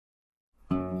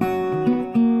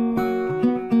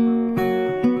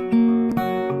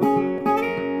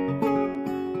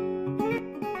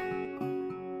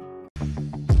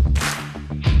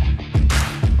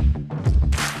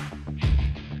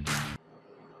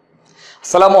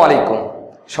আসসালামু আলাইকুম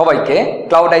সবাইকে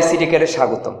ক্লাউড আইসিটি কেয়ারে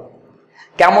স্বাগতম।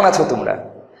 কেমন আছো তোমরা?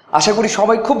 আশা করি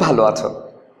সবাই খুব ভালো আছো।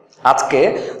 আজকে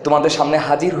তোমাদের সামনে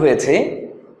হাজির হয়েছে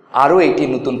আরও একটি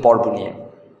নতুন পর্ব নিয়ে।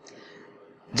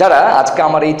 যারা আজকে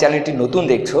আমার এই চ্যানেলটি নতুন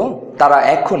দেখছো তারা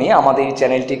এক্ষুনি আমাদের এই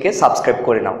চ্যানেলটিকে সাবস্ক্রাইব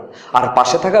করে নাও, আর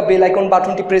পাশে থাকা বেল আইকন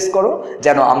বাটনটি প্রেস করো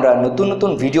যেন আমরা নতুন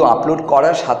নতুন ভিডিও আপলোড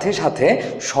করার সাথে সাথে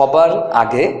সবার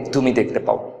আগে তুমি দেখতে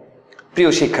পাও। প্রিয়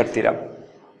শিক্ষার্থীরা,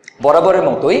 বরাবরের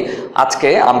মতোই আজকে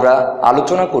আমরা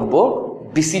আলোচনা করব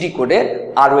বিসিডি কোডের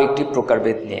আরও একটি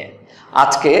প্রকারভেদ নিয়ে।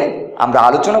 আজকে আমরা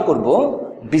আলোচনা করব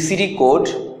বিসিডি কোড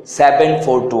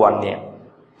 7421 নিয়ে।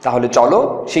 তাহলে চলো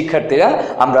শিক্ষার্থীরা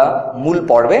আমরা মূল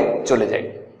পর্বে চলে যাই।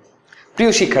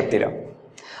 প্রিয় শিক্ষার্থীরা,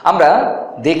 আমরা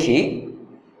দেখি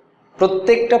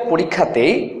প্রত্যেকটা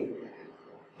পরীক্ষাতেই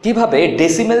কিভাবে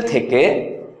ডেসিমেল থেকে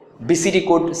বিসিডি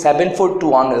কোড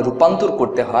 7421 রূপান্তর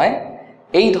করতে হয়,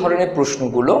 এই ধরনের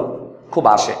প্রশ্নগুলো খুব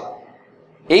আসে।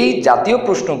 এই জাতীয়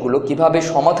প্রশ্নগুলো কিভাবে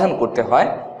সমাধান করতে হয়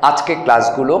আজকে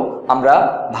ক্লাসগুলো আমরা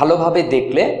ভালোভাবে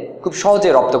দেখলে খুব সহজে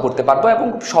রপ্ত করতে পারবো এবং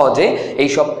খুব সহজে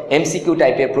এইসব এমসিকিউ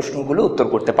টাইপের প্রশ্নগুলো উত্তর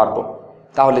করতে পারবো।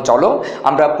 তাহলে চলো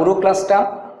আমরা পুরো ক্লাসটা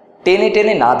টেনে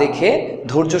টেনে না দেখে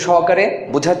ধৈর্য সহকারে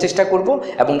বোঝার চেষ্টা করব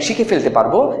এবং শিখে ফেলতে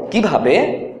পারবো কিভাবে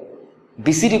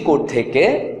বিসিডি কোড থেকে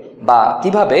বা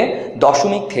কিভাবে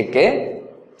দশমিক থেকে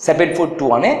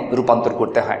 7421-এ রূপান্তর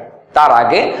করতে হয়। তার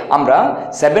আগে আমরা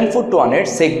 7421-এর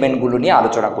সেগমেন্টগুলো নিয়ে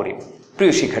আলোচনা করি।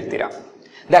 প্রিয় শিক্ষার্থীরা,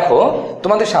 দেখো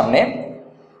তোমাদের সামনে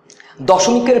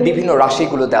দশমিকের বিভিন্ন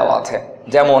রাশিগুলো দেওয়া আছে,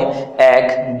 যেমন 1,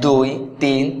 2,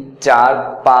 3, 4,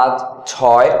 5,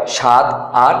 6, 7,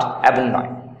 8 এবং 9।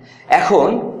 এখন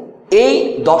এই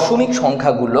দশমিক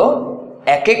সংখ্যাগুলো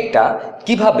এক একটা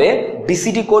কিভাবে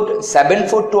বিসিডি কোড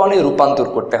 7421-এ রূপান্তর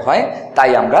করতে হয়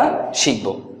তাই আমরা শিখব।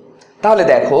 তাহলে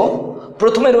দেখো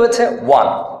প্রথমে রয়েছে 1,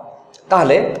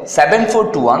 তাহলে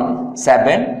 7421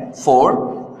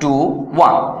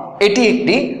 7421 এটি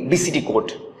একটি বিসিডি কোড।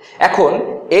 এখন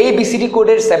এই বিসিডি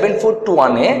কোডের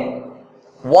 7421-এ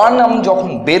 1 আমি যখন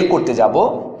বের করতে যাব,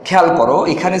 খেয়াল করো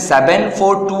এখানে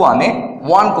 7421-এ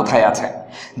 1 কোথায় আছে।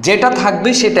 যেটা থাকবে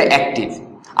সেটা অ্যাক্টিভ,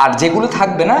 আর যেগুলো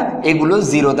থাকবে না এগুলো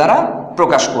 0 দ্বারা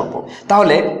প্রকাশ করব।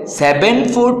 তাহলে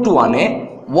 7421-এ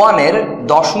 1-এর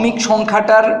দশমিক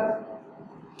সংখ্যাটার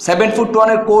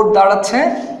 7421-এর কোড দাঁড়াচ্ছে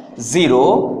 0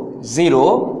 0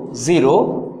 0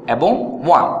 এবং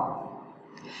 1।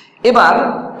 এবার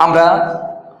আমরা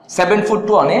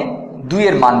 7421-এ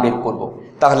 2-এর মান বের করব।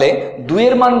 তাহলে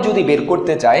 2-এর মান যদি বের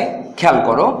করতে চাই, খেয়াল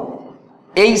করো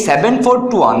এই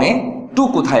 7421-এ 2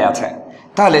 কোথায় আছে।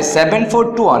 তাহলে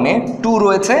 7421-এ 2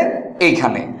 রয়েছে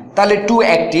এইখানে, তাহলে 2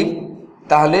 অ্যাক্টিভ,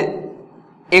 তাহলে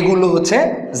এগুলো হচ্ছে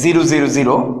 0 0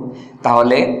 0।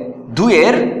 তাহলে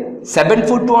 2-এর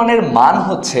 7421-এর মান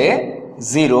হচ্ছে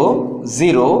 0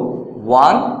 0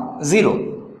 1 0।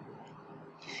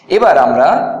 এবার আমরা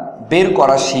বের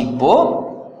করা শিখব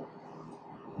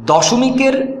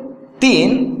দশমিকের 3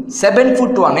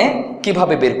 7421-এ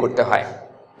কিভাবে বের করতে হয়।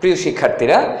 প্রিয়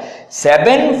শিক্ষার্থীরা,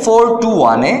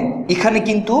 7421-এ এখানে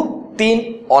কিন্তু 3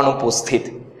 অনুপস্থিত।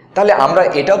 তাহলে আমরা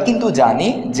এটাও কিন্তু জানি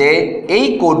যে এই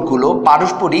কোডগুলো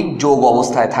পারস্পরিক যোগ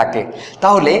অবস্থায় থাকে।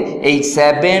 তাহলে এই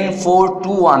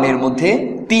 7421-এর মধ্যে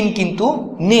 3 কিন্তু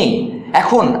নেই।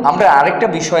 এখন আমরা আরেকটা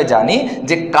বিষয় জানি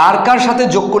যে কার কার সাথে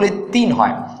যোগ করলে 3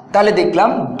 হয়। তাহলে দেখলাম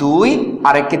 2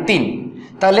 আর 3,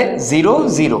 তাহলে 0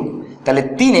 0। তাহলে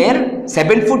 3-এর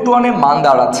 7421-এর মান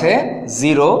দাঁড়াচ্ছে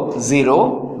 0 0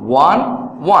 1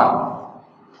 1।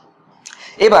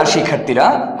 এবার শিক্ষার্থীরা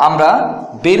আমরা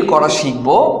বের করা শিখব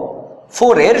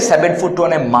 4-এর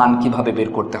 7421-এর মান কিভাবে বের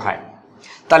করতে হয়।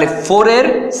 তাহলে 4-এর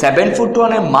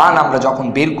 7421-এর মান আমরা যখন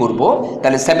বের করব,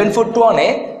 তাহলে 7421-এ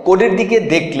কোডের দিকে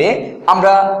দেখলে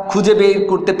আমরা খুঁজে বের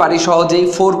করতে পারি সহজেই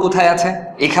 4 কোথায় আছে,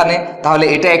 এখানে। তাহলে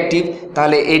এটা অ্যাক্টিভ,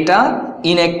 তাহলে এটা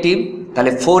ইনঅ্যাক্টিভ।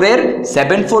 তাহলে 4-এর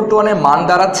 7421-এর মান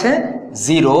দাঁড়াচ্ছে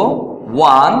 0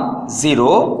 1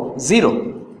 0 0।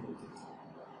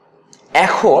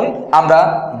 এখন আমরা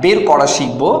বের করা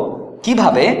শিখব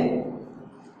কিভাবে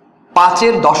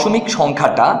 5-এর দশমিক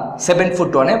সংখ্যাটা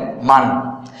 7421-এর মান।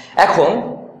 এখন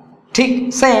ঠিক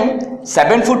সেম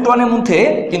 7421-এর মধ্যে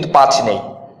কিন্তু 5 নেই,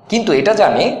 কিন্তু এটা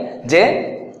জানি যে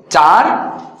 4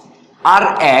 আর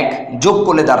 1 যোগ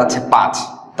করলে দাঁড়াচ্ছে 5।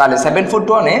 তাহলে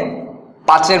 7421-এ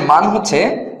 5-এর মান হচ্ছে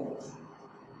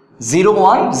 0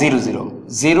 1 0 0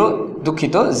 0,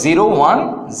 দুঃখিত 0 1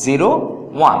 0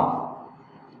 1।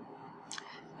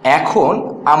 এখন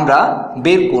আমরা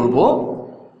বের করব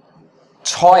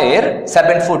 6-এর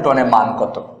 7421-এর মান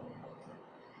কত।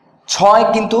 6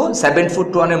 কিন্তু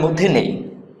 7421-এর মধ্যে নেই,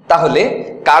 তাহলে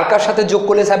কার কার সাথে যোগ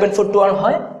করলে 741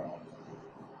 হয়?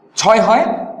 6 হয়,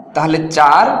 তাহলে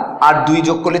 4 আর 2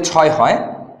 যোগ করলে 6 হয়,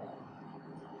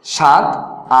 7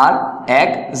 আর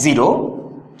 1 0,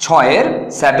 6 এর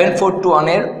 7421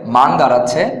 এর মান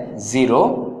দাঁড়াচ্ছে 0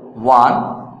 1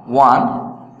 1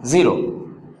 0।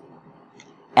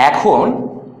 এখন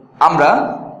আমরা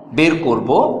বের করব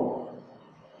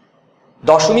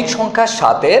দশমিক সংখ্যা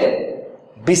 7 এর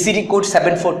বিসিডি কোড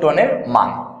 7421 এর মান।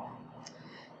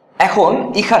 এখন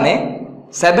এখানে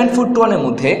 7421 এর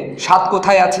মধ্যে 7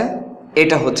 কোথায় আছে?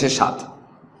 এটা হচ্ছে 7,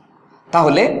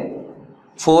 তাহলে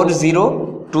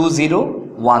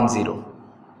 402010।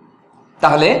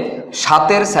 তাহলে 7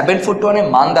 এর 7421 এর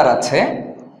মান দাঁড়াচ্ছে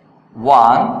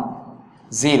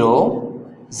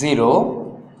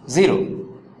 1000।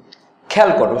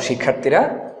 খেয়াল করো শিক্ষার্থীরা,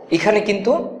 এখানে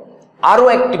কিন্তু আরো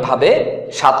একটি ভাবে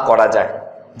 7 করা যায়,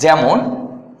 যেমন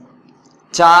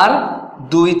 4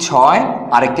 2 6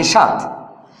 আরেকটি 7।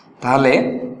 তাহলে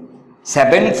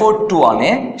 7421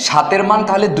 এ 7 এর মান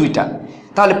তাহলে 2টা,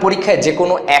 তাহলে পরীক্ষায় যে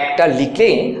কোনো একটা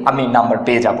লিখলেই আমি নাম্বার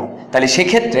পেয়ে যাব। তাহলে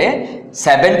সেক্ষেত্রে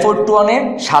 7421 এর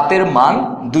 7 এর মান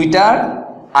 2টার,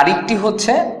 আরেকটি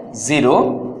হচ্ছে 0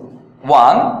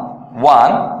 1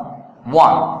 1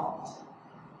 1।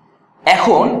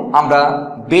 এখন আমরা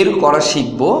বের করা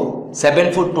শিখব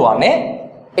 7421 এ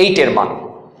 8 এর মান।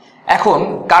 এখন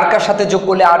কার কার সাথে যোগ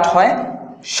করলে 8 হয়?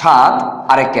 7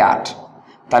 আর 8,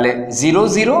 তাহলে 0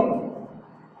 0।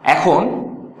 এখন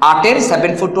 8 এর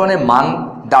 7421 এর মান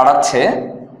দাঁড়াচ্ছে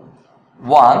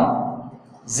 1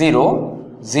 0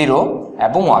 0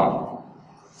 এবং 1।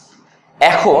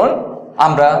 এখন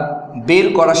আমরা বের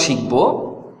করা শিখব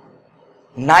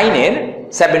 9 এর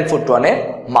 7421 এর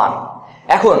মান।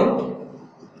 এখন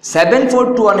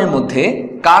 7421 এর মধ্যে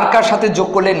কার কার সাথে যোগ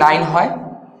করলে 9 হয়?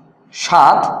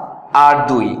 7 আর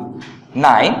 2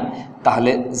 9,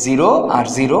 তাহলে 0 আর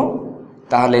 0,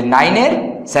 তাহলে 9 এর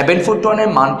 7421 এর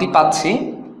মানটি পাচ্ছি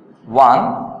 1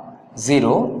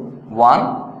 0 1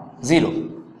 0।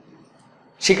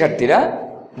 শিক্ষার্থীরা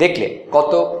দেখলে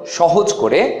কত সহজ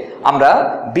করে আমরা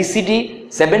বিসিডি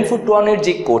 7421 এর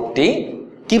যে কোডটি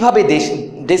কিভাবে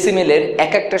ডেসিমেলের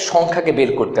এক একটা সংখ্যাকে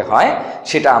বের করতে হয়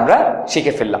সেটা আমরা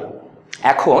শিখে ফেললাম।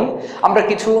 এখন আমরা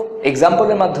কিছু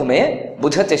এক্সাম্পলের মাধ্যমে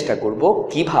বোঝার চেষ্টা করব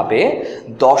কিভাবে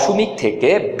দশমিক থেকে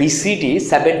বিসিডি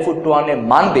 7421 এর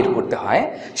মান বের করতে হয়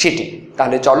সেটি।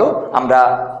 তাহলে চলো আমরা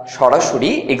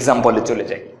সরাসরি এক্সাম্পলে চলে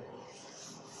যাই।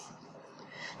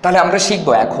 তাহলে আমরা শিখব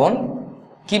এখন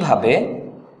কিভাবে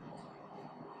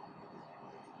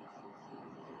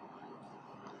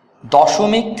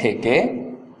দশমিক থেকে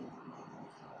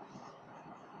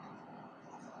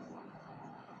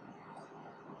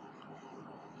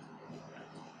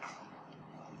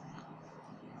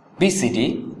বিসিডি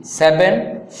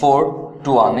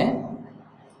 7421 এ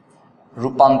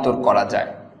রূপান্তর করা যায়।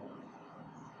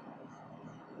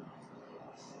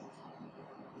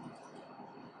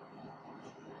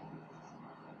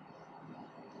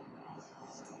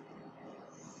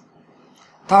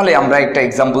 তাহলে আমরা একটা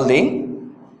এক্সাম্পল দিই,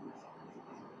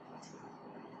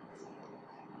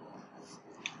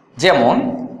 যেমন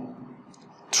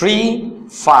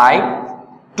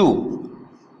 352,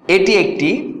 এটি একটি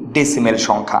ডেসিমেল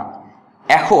সংখ্যা।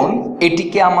 এখন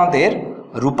এটিকে আমাদের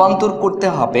রূপান্তর করতে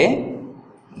হবে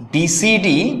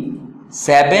বিসিডি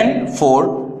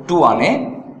 7421 এ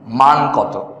মান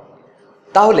কত।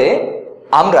 তাহলে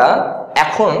আমরা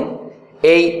এখন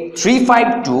এই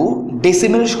 352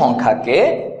 ডেসিমেল সংখ্যাকে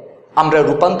আমরা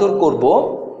রূপান্তর করব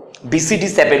বিসিডি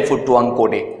 741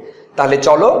 কোডে। তাহলে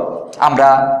চলো আমরা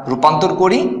রূপান্তর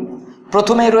করি।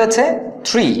 প্রথমে রয়েছে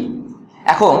 3,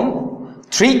 এখন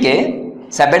 3 কে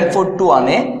 741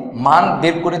 এ মান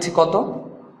বের করেছি কত?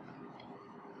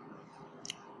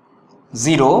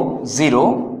 0 0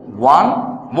 1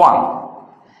 1।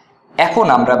 এখন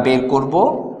আমরা বের করব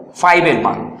 5 এর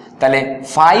মান। তাহলে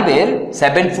 5 এর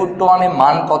 741 এর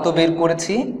মান কত বের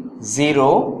করেছি? 0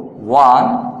 1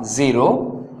 0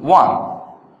 1।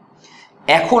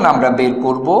 এখন আমরা বের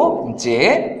করব যে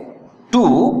 2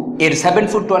 এর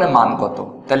 741 এর মান কত।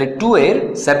 তাহলে 2 এর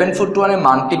 741 এর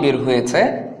মানটি বের হয়েছে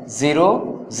 0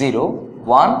 0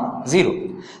 1 0।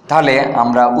 তাহলে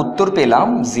আমরা উত্তর পেলাম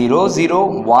 0 0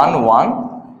 1 1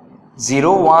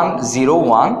 0 1 0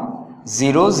 1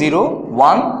 0 0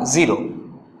 1 0।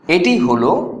 এটি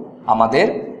হলো আমাদের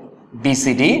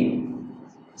বিসিডি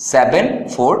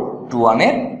 741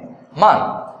 এর মান।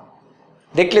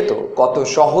 দেখলে তো কত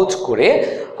সহজ করে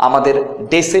আমাদের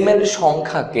ডেসিমেল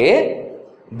সংখ্যাকে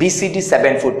বিসিডি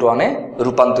 741 এ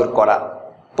রূপান্তর করা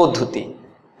পদ্ধতি।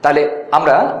 তাহলে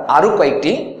আমরা আরো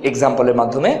কয়েকটি এক্সাম্পলের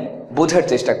মাধ্যমে বোঝার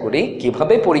চেষ্টা করি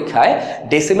কিভাবে পরীক্ষায়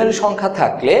ডেসিমেল সংখ্যা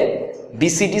থাকলে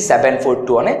বিসিডি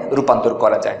 741 এ রূপান্তর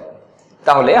করা যায়।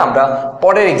 তাহলে আমরা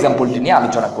পরের এক্সাম্পলটি নিয়ে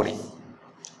আলোচনা করি।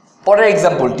 পরের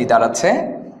এক্সাম্পলটি দাঁড়াচ্ছে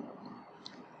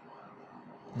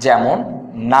যেমন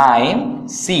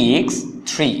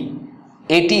 963,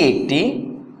 এটি একটি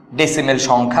ডেসিমেল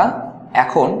সংখ্যা।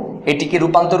 এখন এটিকে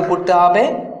রূপান্তর করতে হবে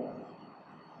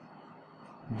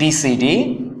BCD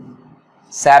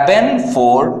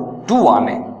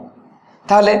 7421-এ।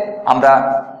 তাহলে আমরা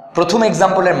প্রথম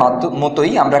এক্সাম্পলের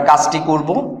মতোই আমরা কাজটি করব।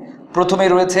 প্রথমে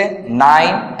রয়েছে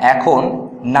 9, এখন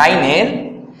 9-এর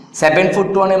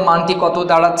 7421-এর মানটি কত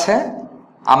দাঁড়াচ্ছে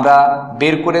আমরা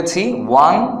বের করেছি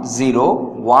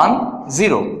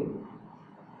 1010।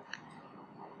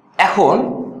 এখন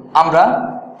আমরা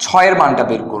 6-এর মানটা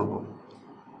বের করব।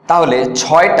 তাহলে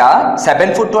 6টা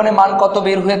 7421-এর মান কত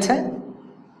বের হয়েছে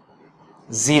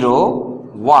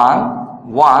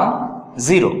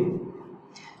 0110।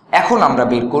 এখন আমরা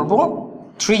বের করব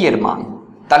 3-এর মান।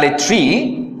 তাহলে 3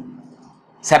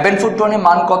 7421-এর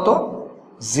মান কত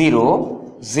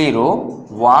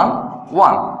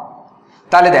 0011।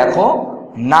 তাহলে দেখো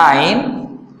 9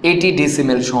 এটি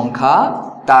ডেসিমেল সংখ্যা,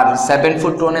 তার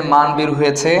 7421-এর মান বের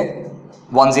হয়েছে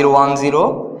 1010।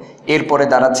 এরপরে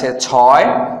দাঁড়াচ্ছে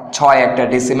 6 একটা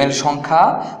ডেসিমেল সংখ্যা,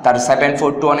 তার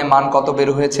 7421-এর মান কত বের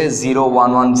হয়েছে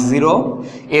 0110।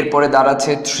 এরপরে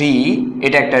দাঁড়াচ্ছে 3,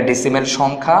 এটা একটা ডেসিমেল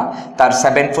সংখ্যা, তার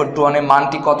 7421-এর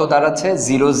মানটি কত দাঁড়াচ্ছে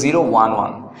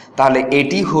 0011। তাহলে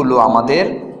এটি হলো আমাদের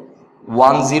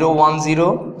 1010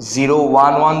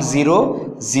 0110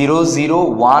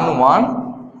 0011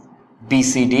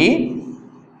 BCD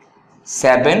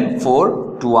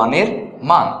 7421-এর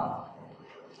মান।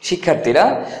 শিক্ষার্থীরা,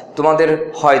 তোমাদের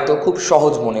হয়তো খুব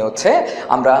সহজ মনে হচ্ছে।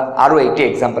 আমরা আরও একটি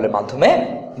এক্সাম্পলের মাধ্যমে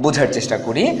বোঝার চেষ্টা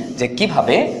করি যে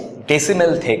কিভাবে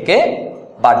ডেসিমেল থেকে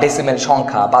বা ডেসিমেল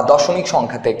সংখ্যা বা দশমিক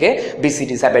সংখ্যা থেকে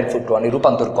BCD 7421-এ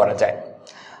রূপান্তর করা যায়।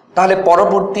 তাহলে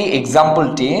পরবর্তী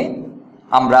এক্সাম্পলটি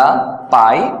আমরা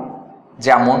পাই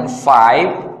যেমন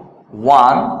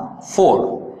 514,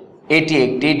 এটি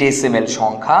একটি ডেসিমেল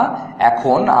সংখ্যা।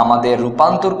 এখন আমাদের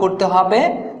রূপান্তর করতে হবে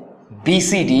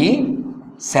BCD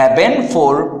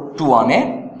 7421-এর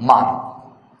মান।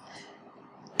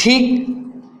 ঠিক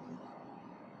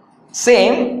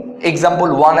সেম এক্সাম্পল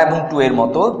 1 এবং 2 এর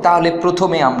মতো। তাহলে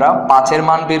প্রথমে আমরা 5-এর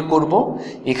মান বের করব।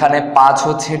 এখানে 5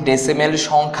 হচ্ছে ডেসিমেল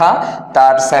সংখ্যা,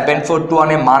 তার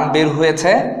 7421-এর মান বের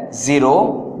হয়েছে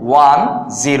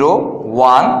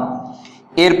 0101।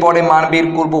 এরপরে মান বের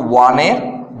করব 1-এর।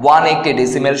 1 একটি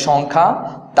ডেসিমেল সংখ্যা,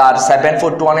 তার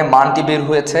 7421-এর মানটি বের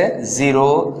হয়েছে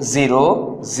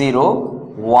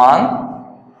 0001।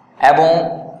 এবং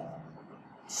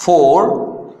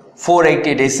 4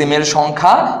 একটি ডেসিমেল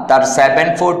সংখ্যা, তার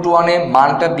 7421-এর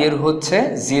মানটা বের হচ্ছে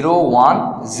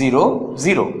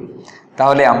 0100।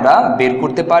 তাহলে আমরা বের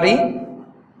করতে পারি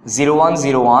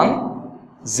 0101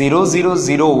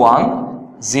 0001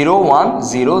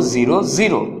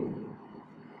 01000।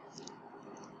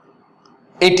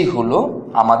 এটি হলো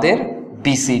আমাদের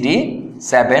BCD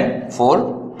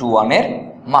 7421-এর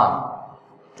মান।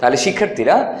 তাহলে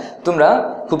শিক্ষার্থীরা, তোমরা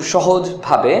খুব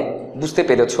সহজভাবে বুঝতে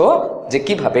পেরেছো যে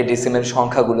কিভাবে ডেসিমেল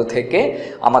সংখ্যাগুলো থেকে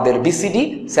আমাদের BCD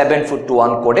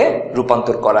 7421 করে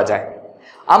রূপান্তর করা যায়।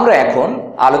 আমরা এখন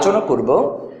আলোচনা করব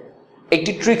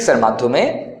একটি ট্রিক্সের মাধ্যমে,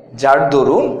 যার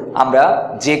দরুন আমরা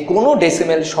যে কোনো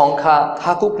ডেসিমেল সংখ্যা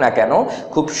থাকুক না কেন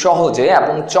খুব সহজে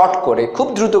এবং চট করে খুব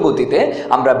দ্রুত গতিতে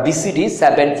আমরা BCD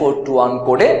 7421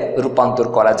 করে রূপান্তর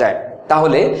করা যায়।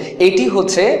 তাহলে এটি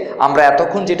হচ্ছে আমরা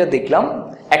এতক্ষণ যেটা দেখলাম,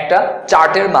 একটা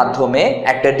চার্টের মাধ্যমে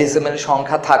একটা ডেসিমেল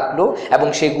সংখ্যা থাকলো এবং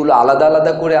সেগুলো আলাদা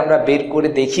আলাদা করে আমরা বের করে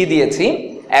দেখিয়ে দিয়েছি।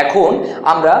 এখন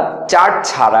আমরা চার্ট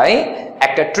ছাড়াই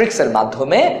একটা ট্রিক্সের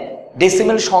মাধ্যমে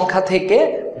ডেসিমেল সংখ্যা থেকে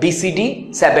BCD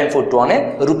 7421-এর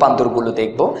রূপান্তরগুলো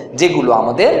দেখব, যেগুলো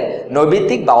আমাদের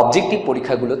নৈবেদিক বা অবজেক্টিভ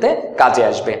পরীক্ষাগুলোতে কাজে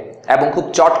আসবে এবং খুব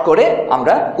চট করে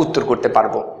আমরা উত্তর করতে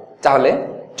পারবো। তাহলে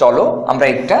চলো আমরা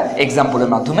একটা এক্সাম্পলের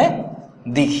মাধ্যমে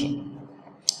দেখি।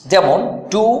 যেমন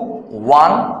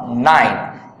 219,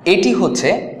 এটি হচ্ছে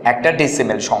একটা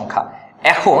ডেসিমেল সংখ্যা।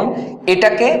 এখন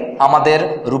এটাকে আমাদের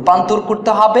রূপান্তর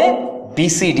করতে হবে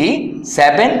BCD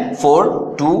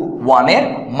 7421-এর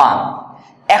মান।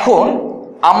 এখন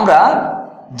আমরা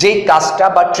যে কাজটা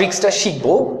বা ট্রিক্সটা শিখব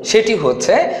সেটি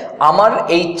হচ্ছে, আমার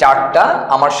এই চার্টটা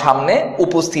আমার সামনে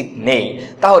উপস্থিত নেই,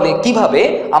 তাহলে কিভাবে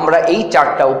আমরা এই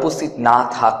চার্টটা উপস্থিত না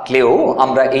থাকলেও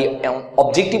আমরা এই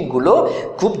অবজেক্টিভগুলো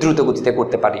খুব দ্রুত গতিতে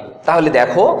করতে পারি। তাহলে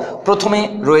দেখো, প্রথমে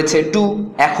রয়েছে 2।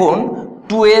 এখন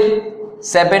 2-এর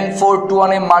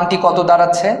 7421-এর মানটি কত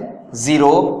দাঁড়াচ্ছে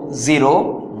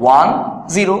 0010।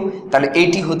 তাহলে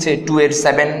এইটি হচ্ছে 2-এর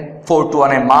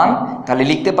 7421-এর মান। তাহলে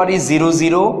লিখতে পারি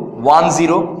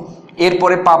 0010।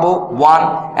 এরপরে পাবো 1।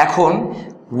 এখন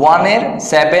 1 এর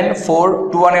 7 4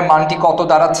 2 1 এর মানটি কত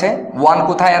দাঁড়াচ্ছে? 1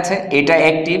 কোথায় আছে? এটা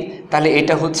অ্যাক্টিভ, তাহলে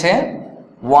এটা হচ্ছে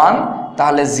 1,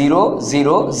 তাহলে 0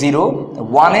 0 0।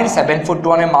 1 এর 7 4 2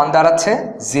 1 এর মান দাঁড়াচ্ছে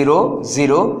 0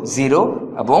 0 0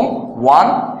 এবং 1।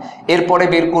 এরপরে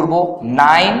বের করব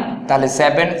 9, তাহলে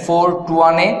 7 4 2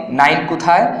 1 এ 9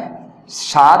 কোথায়?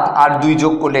 7 আর 2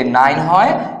 যোগ করলে 9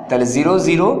 হয়, তাহলে 0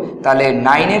 0। তাহলে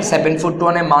 9 এর 7 4 2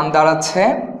 1 এর মান দাঁড়াচ্ছে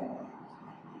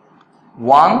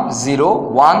 1 0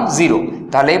 1 0।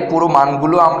 তাহলে পুরো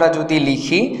মানগুলো আমরা যদি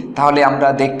লিখি তাহলে আমরা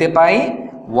দেখতে পাই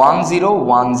 1 0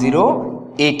 1 0,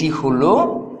 এটি হলো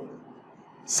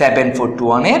 7 4 2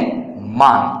 1 এর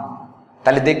মান।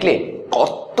 তাহলে দেখলে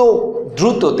কত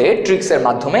দ্রুততে ট্রিক্সের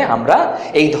মাধ্যমে আমরা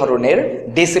এই ধরনের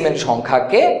ডেসিমেল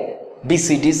সংখ্যাকে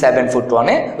BCD 7 4 2 1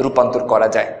 এ রূপান্তর করা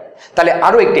যায়। তাহলে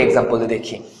আরো একটি এক্সাম্পল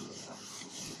দেখি।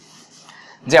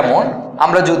 যেমন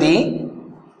আমরা যদি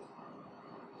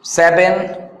 7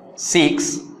 6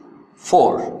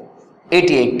 4,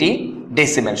 এটি একটি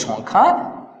ডেসিমেল সংখ্যা।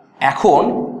 এখন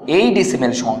এই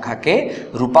ডেসিমেল সংখ্যাকে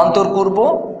রূপান্তর করব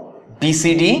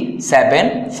BCD 7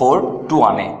 4 2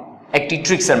 1 এ একটি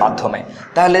ট্রিক্সের মাধ্যমে।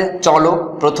 তাহলে চলো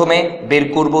প্রথমে বের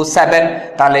করব 7।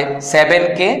 তাহলে 7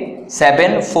 কে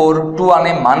 7 4 2 1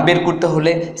 এ মান বের করতে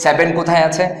হলে 7 কোথায়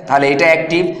আছে? তাহলে এটা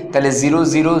অ্যাক্টিভ, তাহলে 0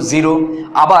 0 0।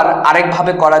 আবার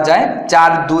আরেকভাবে করা যায়,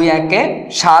 4 2 1 এ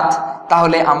 7,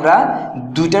 তাহলে আমরা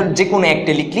দুইটার যে কোনো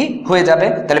একটা লিখলি হয়ে যাবে।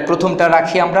 তাহলে প্রথমটা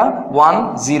রাখি আমরা 1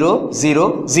 0 0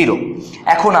 0।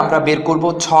 এখন আমরা বের করব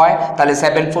 6, তাহলে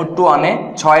 7 4 2 1 এ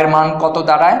 6 এর মান কত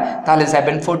দাঁড়ায়? তাহলে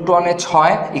 7 4 2 1 এ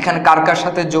 6, এখানে কার কার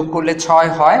সাথে যোগ করলে 6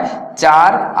 হয়?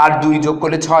 4 আর 2 যোগ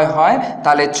করলে 6 হয়,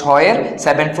 তাহলে 6 এর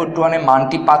 7 4 2 1 এর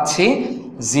মানটি পাচ্ছি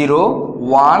 0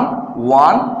 1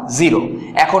 1 0।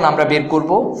 এখন আমরা বের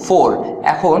করব 4।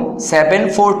 এখন 7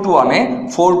 4 2 1 এ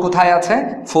 4 কোথায় আছে?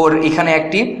 4 এখানে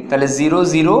অ্যাক্টিভ, তাহলে 0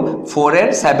 0। 4 এর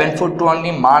 7 4 2 1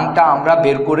 এর মানটা আমরা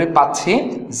বের করে পাচ্ছি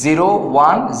 0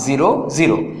 1 0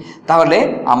 0। তাহলে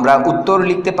আমরা উত্তর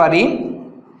লিখতে পারি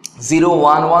 0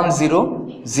 1 1 0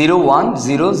 0 1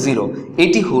 0 0।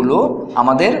 এটি হলো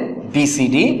আমাদের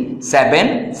BCD 7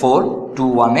 4 2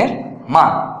 1 এর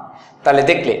মান। তাহলে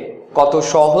দেখলে কত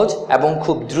সহজ এবং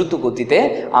খুব দ্রুত গতিতে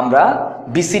আমরা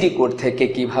BCD কোড থেকে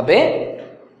কিভাবে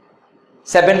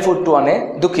 7 4 2 1 এ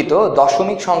দুঃখিত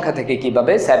দশমিক সংখ্যা থেকে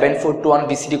কিভাবে 7 4 2 1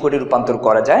 BCD কোডে রূপান্তর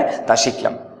করা যায় তা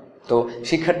শিখলাম। তো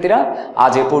শিক্ষার্থীরা,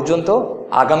 আজ এ পর্যন্ত।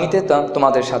 আগামীতে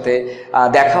তোমাদের সাথে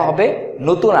দেখা হবে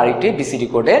নতুন আরেকটি BCD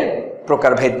কোডের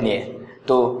প্রকারভেদ নিয়ে।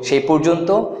 তো সেই পর্যন্ত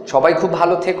সবাই খুব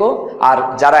ভালো থেকো। আর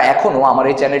যারা এখনও আমার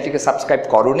এই চ্যানেলটিকে সাবস্ক্রাইব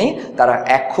করোনি তারা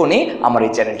এখনই আমার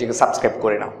এই চ্যানেলটিকে সাবস্ক্রাইব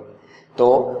করে নাও। তো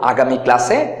আগামী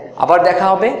ক্লাসে আবার দেখা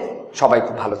হবে। সবাই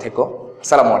খুব ভালো থেকো।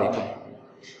 আসসালামু আলাইকুম।